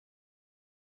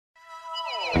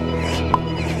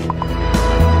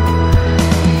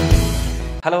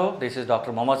Hello, this is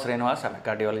Dr. Mohammad Srinivas. I'm a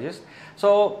cardiologist.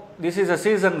 So, this is a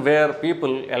season where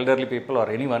people, elderly people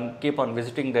or anyone, keep on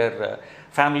visiting their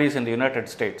families in the United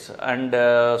States. And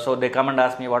so they come and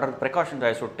ask me what are the precautions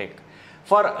I should take.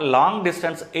 For long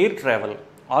distance air travel,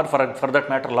 or for that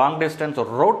matter, long distance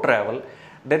road travel,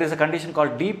 there is a condition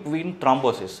called deep vein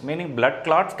thrombosis, meaning blood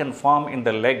clots can form in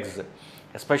the legs,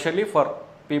 especially for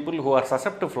people who are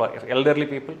susceptible, elderly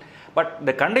people. But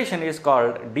the condition is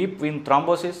called deep vein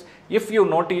thrombosis. If you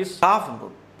notice cough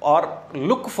or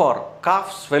look for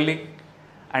cough swelling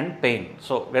and pain.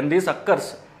 So when this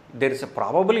occurs, there is a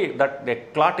probably that the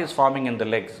clot is forming in the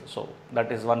legs. So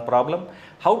that is one problem.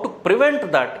 How to prevent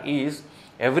that is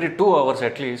every 2 hours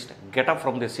at least get up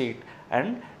from the seat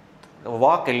and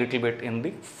walk a little bit in the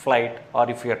flight, or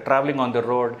if you are traveling on the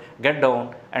road, get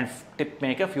down and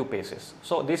make a few paces.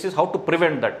 So this is how to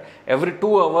prevent that. Every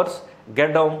 2 hours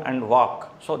get down and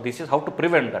walk. So this is how to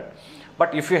prevent that.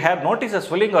 But if you have noticed a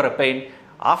swelling or a pain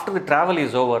after the travel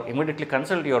is over, immediately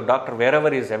consult your doctor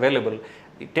wherever is available.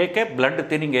 Take a blood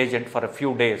thinning agent for a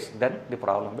few days, then the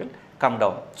problem will come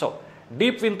down. So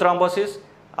deep vein thrombosis,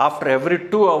 after every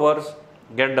 2 hours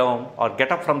get down or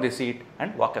get up from the seat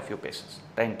and walk a few paces.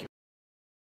 Thank you.